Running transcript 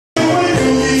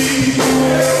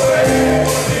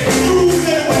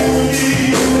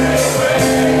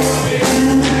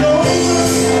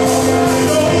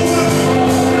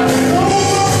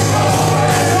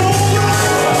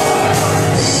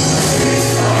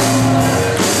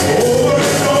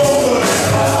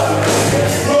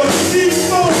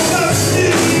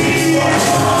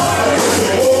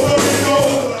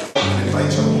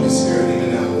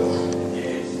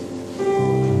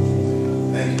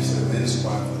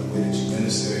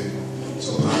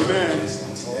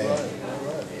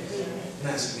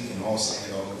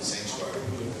sing it over the sanctuary.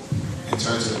 And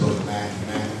turn to the book of Matthew,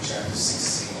 Matthew chapter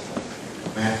 16.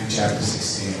 Matthew chapter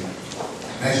 16.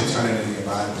 And as you're turning in your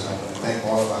Bibles, I want to thank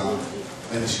all of our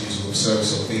ministries who have served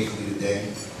so faithfully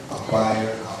today. Our choir,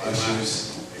 our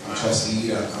ushers, our trustees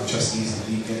and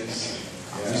deacons,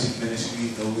 our music ministry,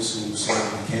 those who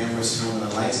serve on the cameras, turn on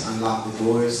the lights, unlock the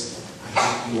doors. I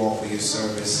thank you all for your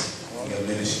service and your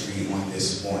ministry on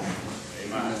this morning.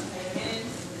 Amen.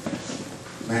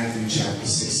 Matthew chapter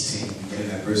 16,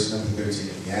 beginning at verse number 13.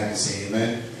 If you have it, say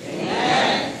amen.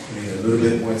 Amen. We need a little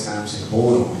bit more time, so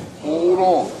hold on. Hold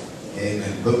on.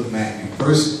 Amen. Book of Matthew,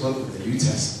 first book of the New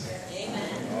Testament. Amen.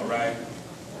 All right.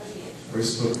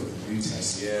 First book of the New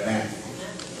Testament. Yeah. Matthew.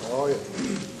 Oh, yeah.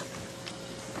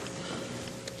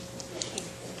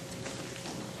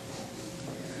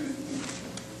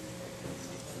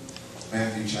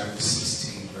 Matthew chapter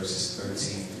 16, verses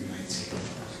 13 through 19.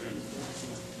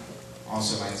 I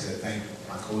also like to thank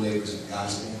my co-laborers in the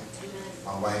gospel,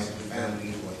 my wife and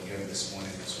family who are here this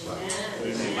morning as well.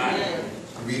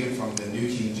 I'm reading from the New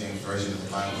King James Version of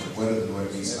the Bible. The word of the Lord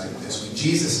reads like this. When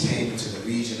Jesus came into the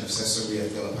region of Caesarea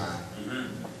Philippi,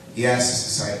 he asked his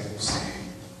disciples, saying,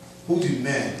 "Who do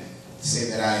men say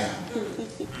that I am?"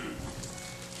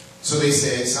 So they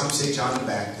said, some say John the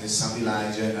Baptist, some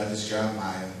Elijah, and others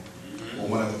Jeremiah, or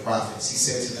one of the prophets. He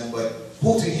said to them, "But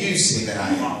who do you say that I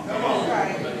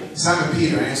am?" Simon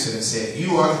Peter answered and said,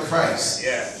 "You are the Christ,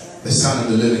 the Son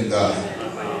of the living God."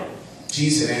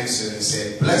 Jesus answered and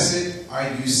said, "Blessed are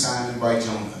you, Simon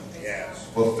Bar-Jonah,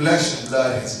 for flesh and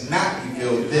blood has not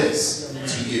revealed this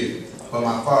to you, but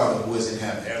my Father who is in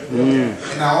heaven.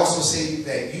 And I also say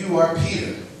that you are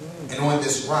Peter, and on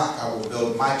this rock I will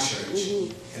build my church,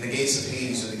 and the gates of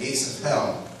Hades or the gates of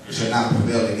hell shall not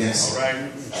prevail against it.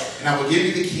 And I will give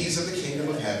you the keys of the kingdom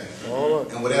of heaven.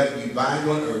 And whatever you bind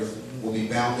on earth will be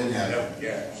bound in heaven.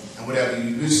 And whatever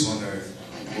you loose on earth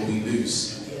will be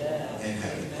loose in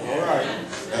heaven."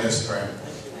 Let us pray.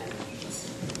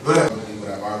 Lord, I believe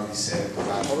what I've already said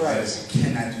about you. I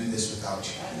cannot do this without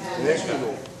you.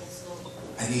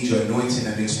 I need your anointing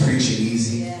that makes preaching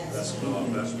easy.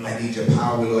 I need your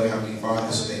power, Lord Heavenly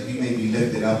Father, so that you may be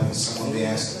lifted up and someone may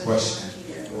ask the question,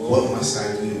 "What must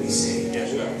I do to be saved?"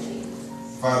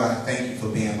 Father, I thank you for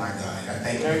being my God. I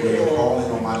thank you for your calling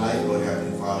on my life, Lord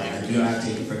Heavenly Father. I do not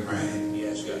take it for granted.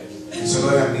 And so,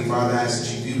 Lord Heavenly Father, I ask that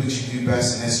you do what you do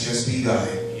best, and that's just be God.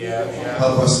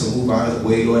 Help us to move out of the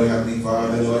way, Lord Heavenly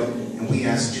Father, Lord. And we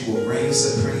ask that you will reign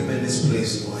supreme in this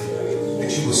place, Lord.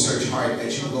 That you will search heart,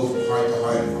 that you will go from heart to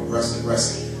heart and from breast to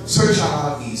breast. Search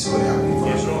our needs, Lord Heavenly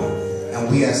Father. And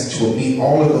we ask that you will meet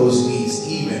all of those needs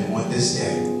even on this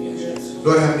day.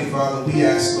 Lord Heavenly Father, we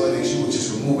ask, Lord, that you will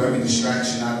just remove every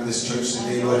distraction out of this church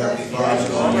today, Lord Heavenly Father.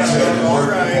 So that the word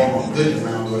will fall on good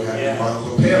ground, Lord Heavenly Father.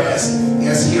 Prepare us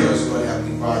as hearers, Lord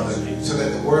Heavenly Father, so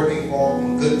that the word may fall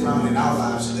on good ground in our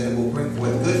lives, so that it will bring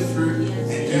forth good fruit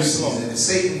and due season. And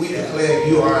Satan, we declare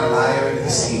you are a liar and a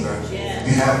deceiver.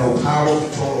 You have no power,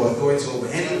 control, or authority over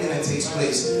anything that takes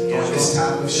place during this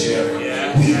time of sharing.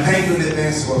 We thank you in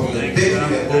advance for the victory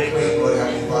that we'll claim, Lord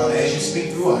Heavenly Father, as you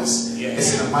speak through us.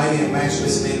 It's in the mighty and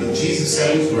matchless name of Jesus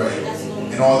that we pray.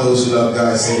 And all those who love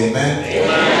God say amen.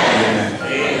 Amen.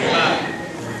 Amen.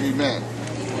 Amen.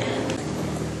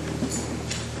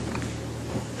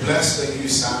 Blessed are you,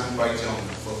 Simon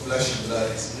Bar-Jonah, for flesh and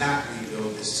blood has not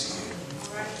revealed this to you,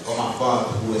 but my Father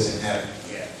who is in heaven.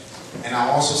 And I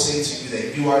also say to you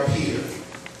that you are Peter,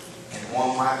 and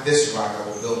on this rock I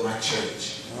will build my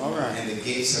church, and the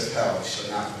gates of hell shall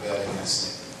not prevail against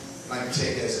it. I'd like to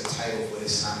take it as a title for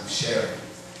this time of sharing,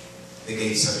 the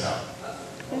gates of hell.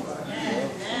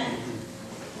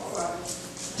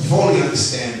 To fully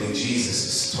understand what Jesus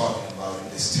is talking about in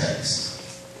this text,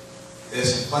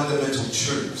 there's some fundamental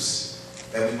truths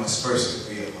that we must first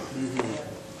agree upon.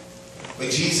 But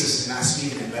Jesus is not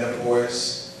speaking in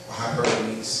metaphors or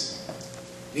hyperboles.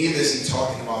 Neither is he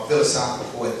talking about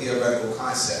philosophical or theoretical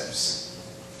concepts.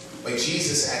 But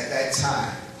Jesus at that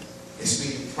time is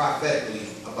speaking prophetically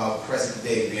about present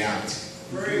day reality.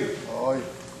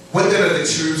 What then are the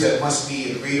truths that must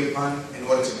be agreed upon in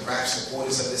order to grasp the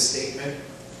importance of this statement?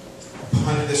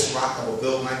 Upon this rock I will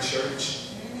build my church,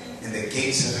 and the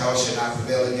gates of hell shall not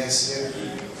prevail against it.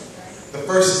 The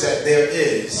first is that there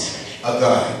is a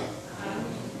God.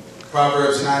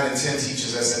 Proverbs 9 and 10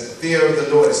 teaches us that the fear of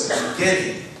the Lord is the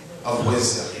beginning of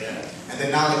wisdom, and the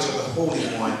knowledge of the Holy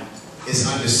One is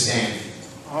understanding.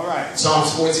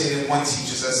 Psalms 14 and 1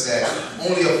 teaches us that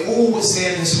only a fool would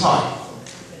say in his heart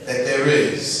that there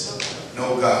is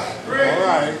no God.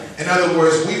 In other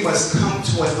words, we must come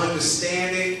to an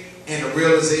understanding and a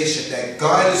realization that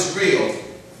God is real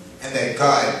and that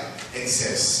God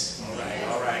exists.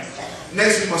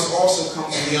 Next, we must also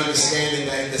come to the understanding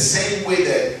that in the same way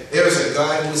that there is a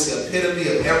God who is the epitome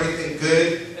of everything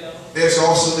good, there's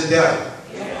also the devil,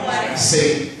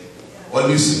 Satan, or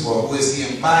Lucifer, who is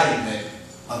the embodiment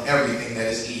of everything that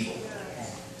is evil.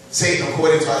 Satan,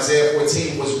 according to Isaiah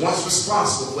 14, was once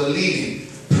responsible for leading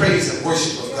praise and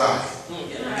worship of God,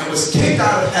 and was kicked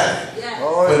out of heaven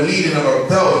for leading a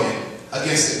rebellion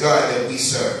against the God that we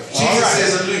serve. Jesus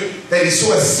says in Luke that he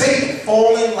saw Satan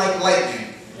falling like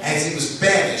lightning as he was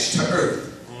banished to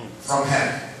earth from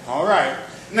heaven. All right.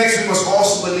 Next, we must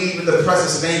also believe in the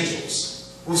presence of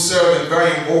angels who serve in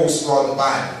varying roles throughout the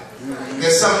Bible.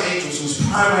 There's some angels whose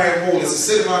primary role is to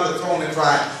sit around the throne and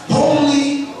cry,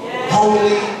 "Holy,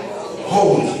 holy,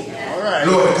 holy,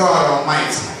 Lord God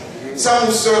Almighty." Some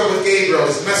who serve with Gabriel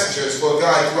as messengers for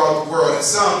God throughout the world, and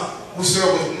some who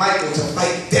serve with Michael to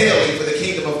fight daily for the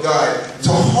kingdom of God, to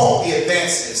halt the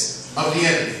advances of the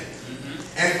enemy.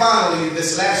 And finally,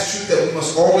 this last truth that we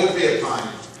must all agree upon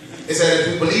is that if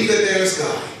we believe that there is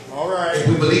God, if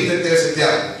we believe that there's a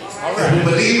devil, if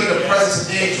we believe in the presence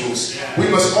of angels, we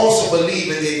must also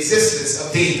believe in the existence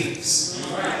of demons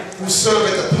who serve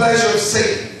at the pleasure of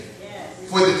Satan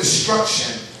for the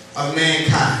destruction of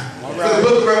mankind. For the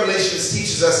book of Revelation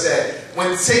teaches us that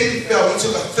when Satan fell, he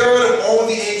took a third of all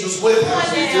the angels with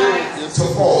him to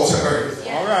fall to earth.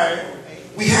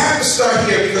 We have to start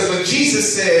here because when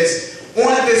Jesus says,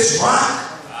 "On this rock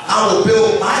I will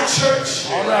build my church,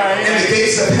 and the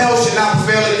gates of hell shall not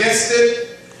prevail against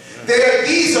it,"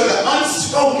 these are the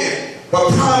unspoken but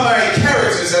primary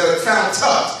characters that are found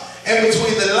tucked in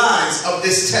between the lines of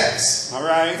this text.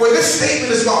 For this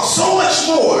statement is about so much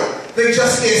more than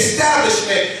just the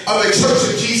establishment of the Church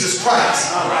of Jesus Christ.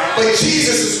 But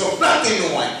Jesus is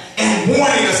reflecting on and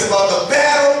warning us about the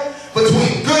battle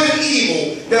between good and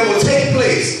evil that will take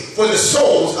place for the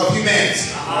souls of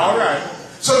humanity.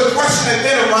 So the question that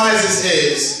then arises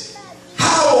is,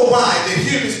 how or why did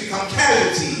humans become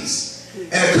casualties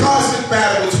in a cosmic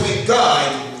battle between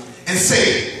God and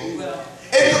Satan?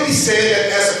 It could be said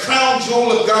that as a crown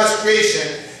jewel of God's creation,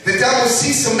 the devil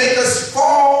seeks to make us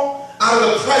fall out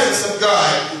of the presence of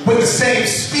God with the same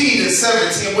speed and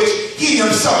severity in which he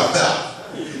himself fell.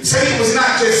 Satan was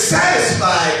not just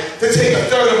satisfied to take a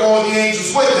third of all the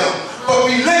angels with him, but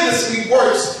relentlessly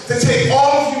works to take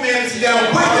all of humanity down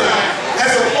with him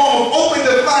as a form of open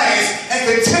defiance and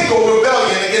continual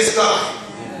rebellion against God.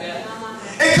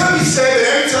 It could be said that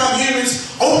every time humans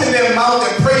open their mouth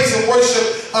and praise and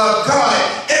worship God,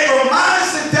 it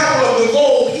reminds the devil of the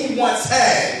role he once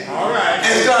had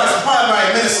as God's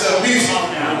primary minister of music.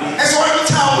 And so every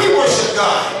time we worship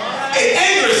God, it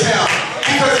angers him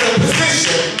because of the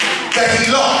position that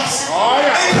he lost.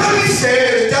 It could be said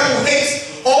that the devil hates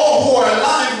all who are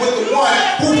aligned with the one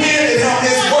who handed him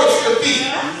his worst defeat.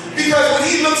 Because when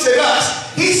he looks at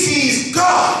us, he sees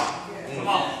God.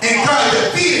 And God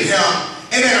defeated him,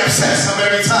 and it upsets him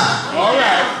every time.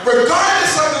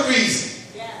 Regardless of the reason,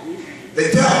 the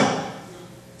devil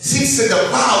seeks to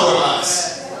devour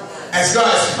us as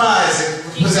God's prize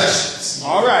and possessions.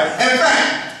 In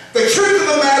fact, the truth of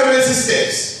the matter is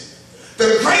this.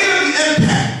 The greater the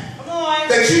impact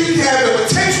that you have the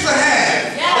potential to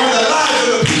have on the lives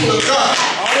of the people of God,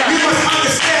 you must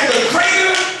understand the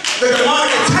greater the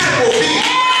demonic attack will be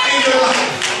in your life.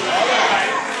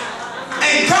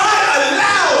 And God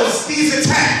allows these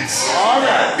attacks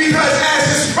because as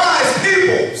his prized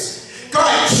pupils,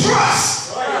 God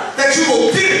trusts that you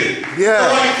will do the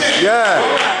right thing.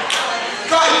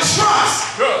 God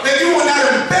trusts that you will not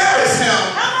embarrass him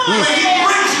when he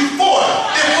brings you forth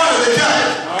in front of the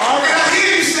judge. And I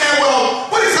hear you say,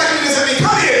 well, what exactly does it mean?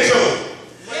 Come here, Joe.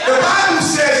 The Bible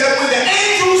says that when the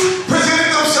angels presented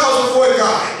themselves before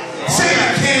God,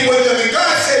 Satan came with them, and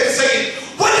God said to Satan,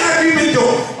 what have you been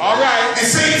doing? And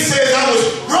Satan says, I was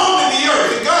roaming the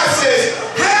earth. And God says,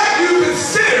 have you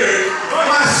considered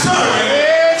my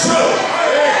servant Job?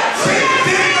 Satan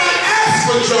did not ask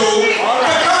for Job,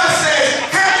 but God says,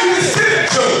 have you considered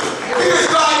Job? Because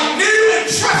God knew and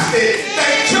trusted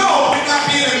that Job would not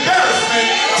be an embarrassment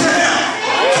to him.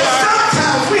 So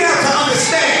sometimes we have to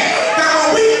understand that when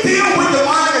we deal with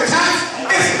demonic attacks,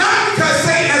 it's not because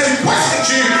Satan has requested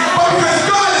you, but because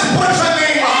God has put your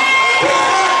name up. Because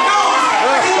God knows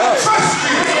that he will trust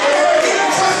you. He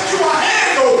will trust you will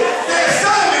handle the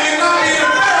assignment and not be an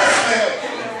embarrassment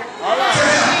to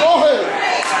him.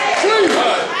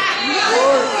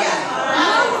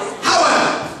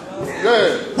 However,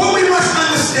 what we must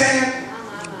understand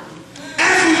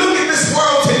as we look at this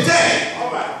world today,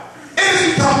 it has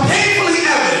become painfully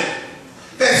evident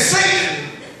that Satan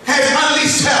has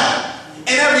unleashed hell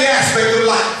in every aspect of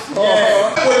life.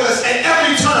 With us at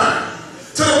every turn,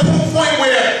 to the point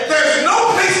where there's no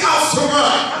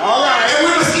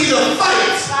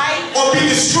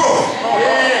destroyed.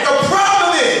 The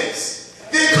problem is,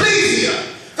 the ecclesia,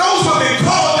 those who have been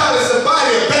called out as the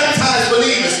body of baptized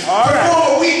believers,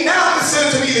 before what we now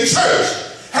consider to be the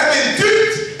church, have been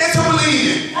duped into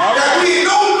believing that we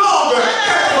no longer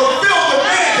have to fulfill the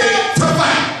mandate to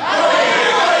fight.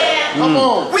 Come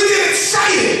on. We get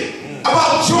excited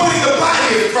about joining the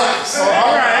body of Christ.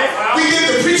 We give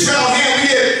the preacher our hand,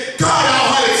 we give God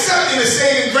our heart, accepting the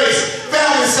saving grace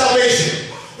found in salvation.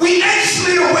 We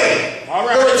anxiously await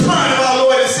the return of our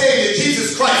Lord and Savior,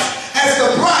 Jesus Christ, as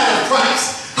the bride of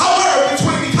Christ. However,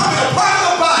 between becoming a part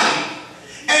of the body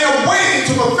and awaiting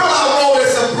to fulfill our role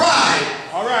as a bride,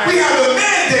 we have the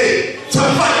mandate to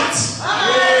fight.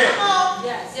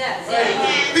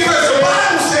 Because the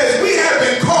Bible says we have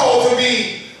been called to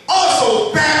be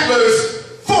also battlers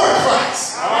for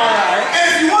Christ. And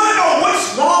if you want to know what's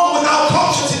wrong with our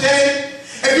culture today,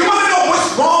 if you want to know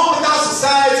what's wrong with our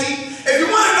society, if you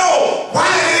want to know why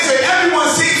it is that everyone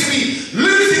seems to be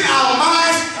losing our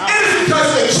minds, it is because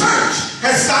the church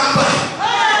has stopped fighting.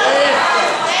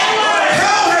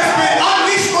 Hell has been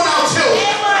unleashed on our children.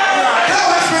 Hell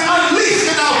has been unleashed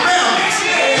in our families.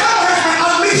 Hell has been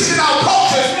unleashed in our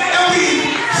cultures, and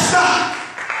we stopped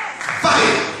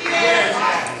fighting.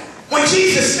 When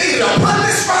Jesus stated, upon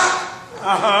this rock,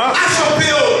 I shall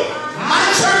build my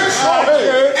church,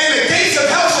 and the gates of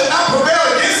hell shall not prevail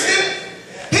against it.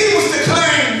 He was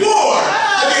declaring war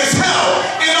against hell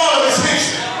and all of its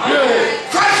henchmen.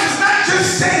 Christ was not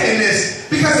just saying this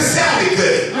because it sounded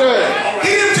good.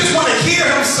 He didn't just want to hear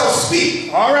himself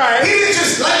speak. He didn't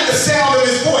just like the sound of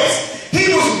his voice. He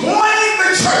was warning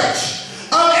the church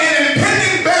of an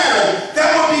impending battle that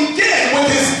will begin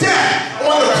with his death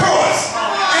on the cross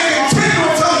and continue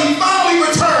until he finally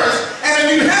returns and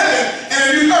a new heaven and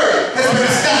a new earth has been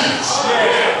established.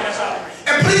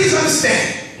 And please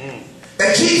understand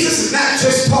that Jesus is not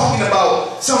just talking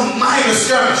about some minor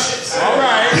skirmishes.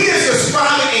 He is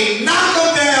describing a knock 'em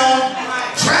down,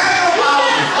 drag 'em out,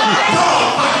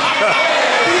 dogfight.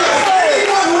 Because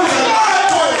anyone who was alive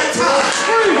during that time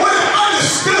would have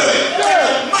understood that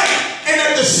the might and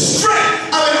that the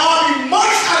strength of an army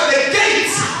marched out of the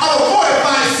gates of a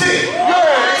fortified city.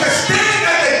 To stand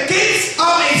at the gates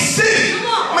of a city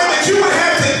meant that you would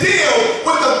have to deal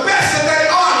with the best that that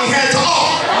army had to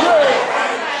offer.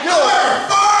 However,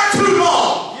 far too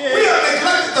long, we have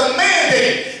neglected the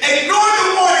mandate, ignored the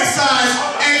warning signs,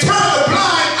 and turned a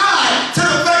blind eye to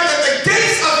the fact that the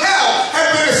gates of hell have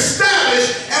been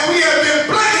established and we have been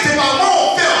blanketed by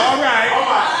moral filth.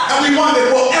 And we wonder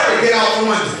if we'll ever get out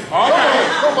from under it.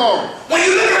 Come on. When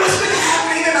you look at what's been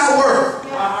happening in our world,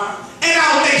 in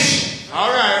our nation,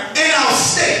 in our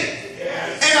state,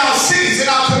 in our cities, in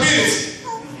our communities,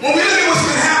 when we look at what's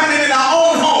been happening in our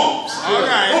own homes,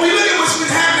 when we look at what's been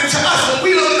happening to us, when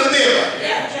we look in the mirror,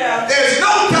 there's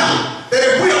no doubt that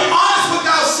if we are honest with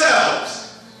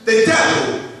ourselves, the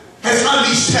devil has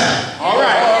unleashed hell.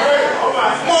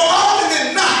 More often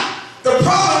than not, the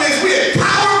problem is we have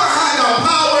power behind our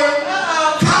power,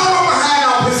 power behind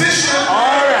our position,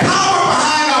 power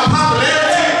behind our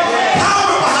popularity,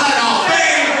 power behind our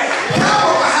fame,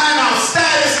 power behind our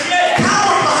status,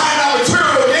 power behind our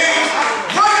material gains,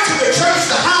 running to the church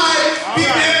to hide,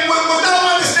 without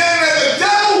understanding that the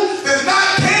devil does not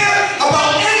care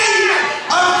about any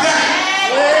of that.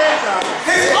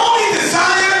 His only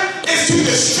desire is to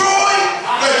destroy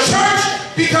the church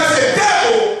because the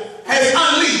devil has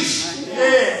unleashed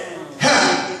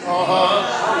hell.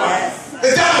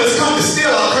 The devil has come to steal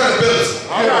our credibility,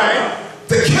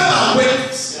 to kill our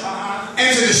witness, and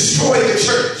to destroy the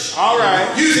church,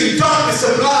 using darkness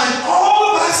to blind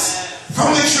all of us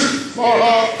from the truth.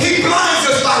 He blinds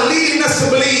us by leading us to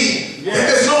believe that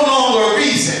there's no longer a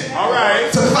reason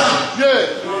to fight.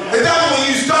 The devil will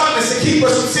use darkness to keep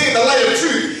us from seeing the light of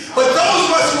truth. But those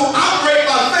of us who operate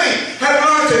by faith have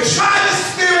learned to try the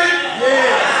Spirit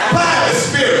by the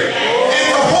Spirit, and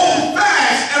to hold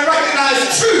fast and recognize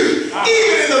truth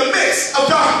even in the midst of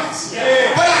darkness.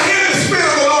 But I hear the Spirit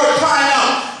of the Lord crying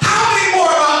out, how many more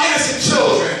of our innocent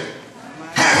children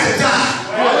have to die?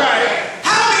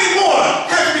 How many more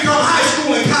have to become high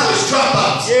school and college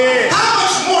dropouts? How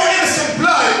much more innocent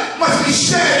blood must be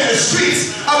shed in the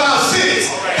streets of our cities?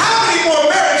 How many more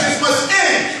marriages must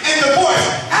end in divorce?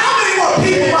 How many more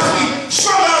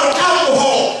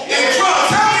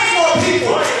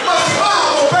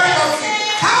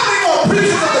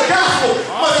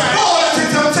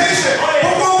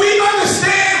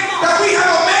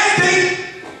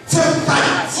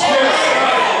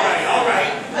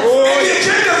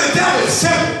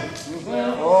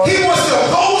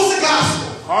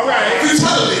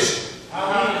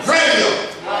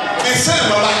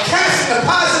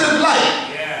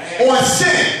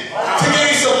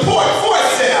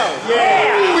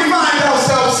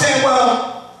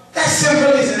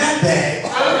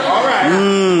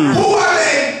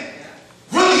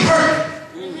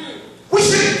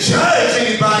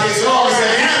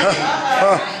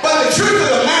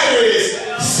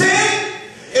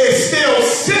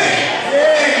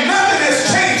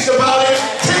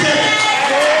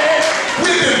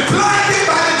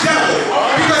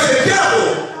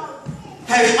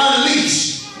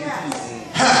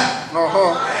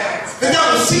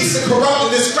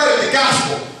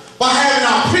by having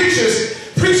our preachers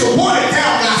preach a watered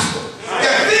down gospel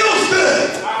that feels good,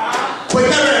 but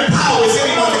never empowers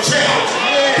anyone to change.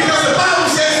 Because the Bible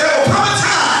says there will come a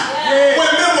time when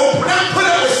men will not put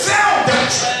up with sound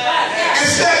doctrine.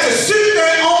 Instead, to suit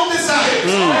their own desires,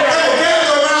 they will gather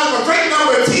around a great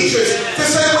number of teachers to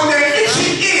say what their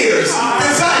itching ears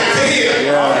desire to hear.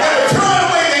 They will turn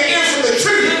away their ears from the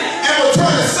truth and will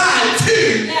turn aside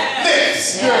to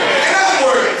this. In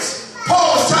other words,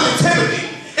 Paul was telling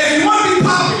Timothy, if you want to be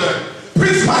popular,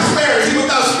 preach prosperity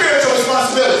without spiritual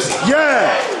responsibility. If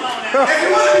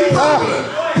you want to be popular,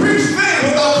 preach faith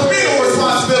without communal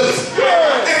responsibility.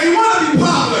 If you want to be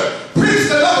popular, preach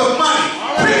the love of money.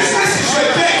 Preach this is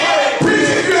your day. Preach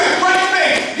if you have great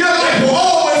faith, your life will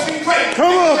always be great.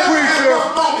 Come on, preacher.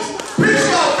 Preach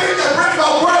about faith that brings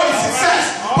about worldly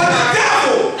success. But the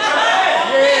devil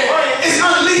is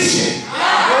unleashing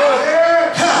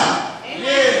hell.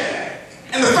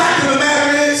 And the fact of the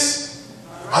matter is,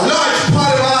 a large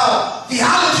part of our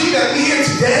theology that we hear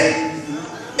today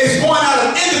is born out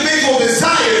of individual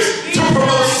desires to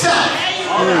promote self,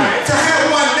 to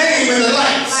have one name in the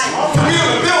lights, to be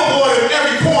on a billboard in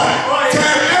every corner, to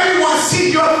have everyone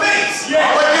see your face,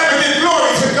 but never give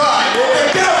glory to God.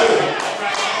 The devil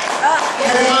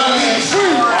has unleashed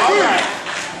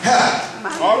hell.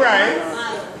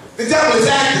 The devil is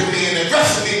actively and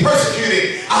aggressively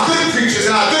persecuting our good preachers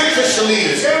and our good Christian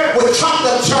leaders with trumped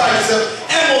up charges of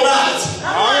immorality.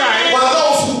 While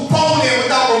those who bone in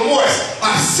without remorse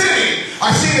are sinning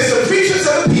are seen as the preachers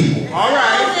of the people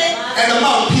and the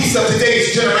mouthpiece of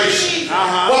today's generation.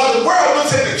 While the world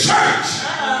looks at the church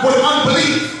with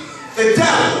unbelief, the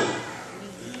devil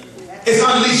is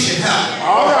unleashing hell.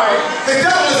 The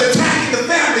devil is attacking the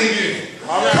family unit,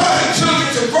 causing children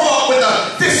to grow up with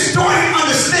a distorted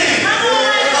understanding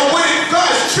of what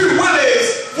God's true will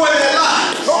is for their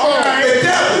lives. The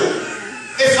devil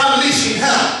is unleashing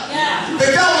hell. The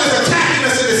devil is attacking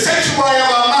us in the sanctuary of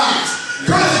our minds,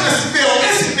 causing us to feel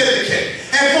insignificant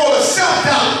and full of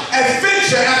self-doubt as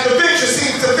venture after venture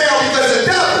seems to fail because the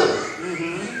devil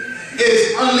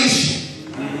is unleashing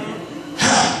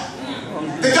hell.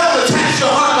 The devil attacks your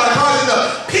heart by causing the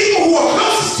people who are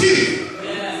closest to you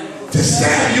to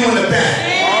stab you in the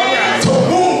back, to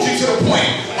wound you to the point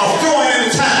of throwing in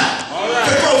the towel,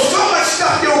 to throw so much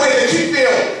stuff your way that you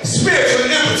feel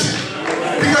spiritually impotent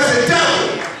because the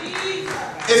devil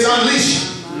is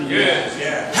unleashing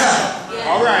hell.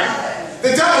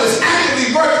 The devil is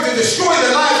actively working to destroy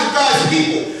the lives of God's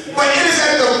people, but it is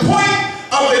at the point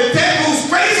of the devil's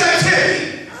greatest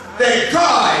activity that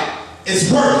God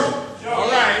is working.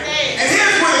 And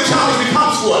here's where the challenge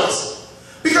becomes for us,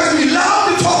 because we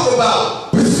love to talk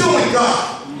about pursuing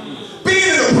God,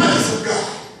 being in the presence of God.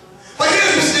 But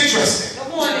here's what's interesting.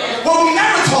 What we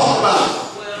never talk about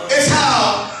is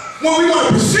how when we want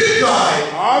to pursue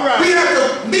God, we have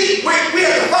to meet, we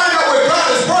have to find out where God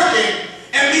is working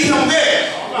and meet him there.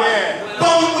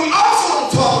 But what we also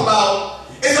don't talk about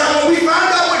is that when we find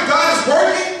out where God is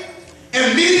working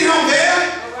and meeting him there,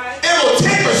 it will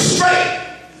take us straight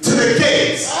to the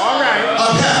gates of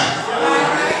hell.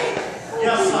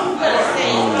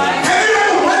 Have you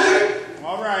ever wondered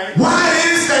why it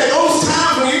is that those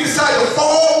times when you decide to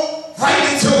fall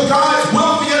right into God's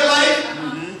will for your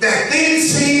life, that things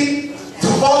seem to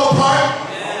fall apart?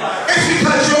 It's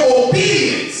because your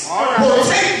obedience will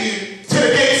take you to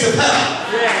the gates of hell.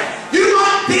 You're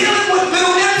not dealing with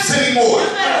little imps anymore,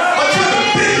 but you're the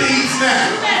big leagues now.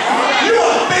 You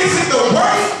are facing the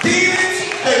worst demons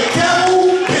the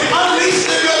devil can unleash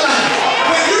in your life.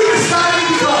 When you decide to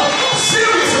become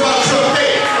serious about your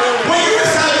faith, when you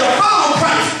decide to follow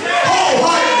Christ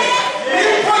wholeheartedly,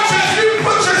 you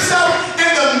put yourself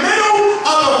in the middle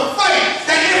of a fight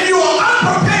that if you are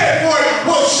unprepared for it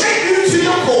will shake you to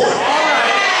your core.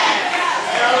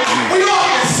 We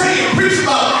often say and preach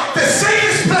about the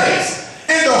safest place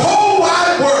in the whole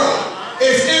wide world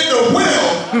is in the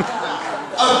will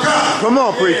of God. Come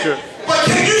on, preacher. But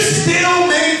can you still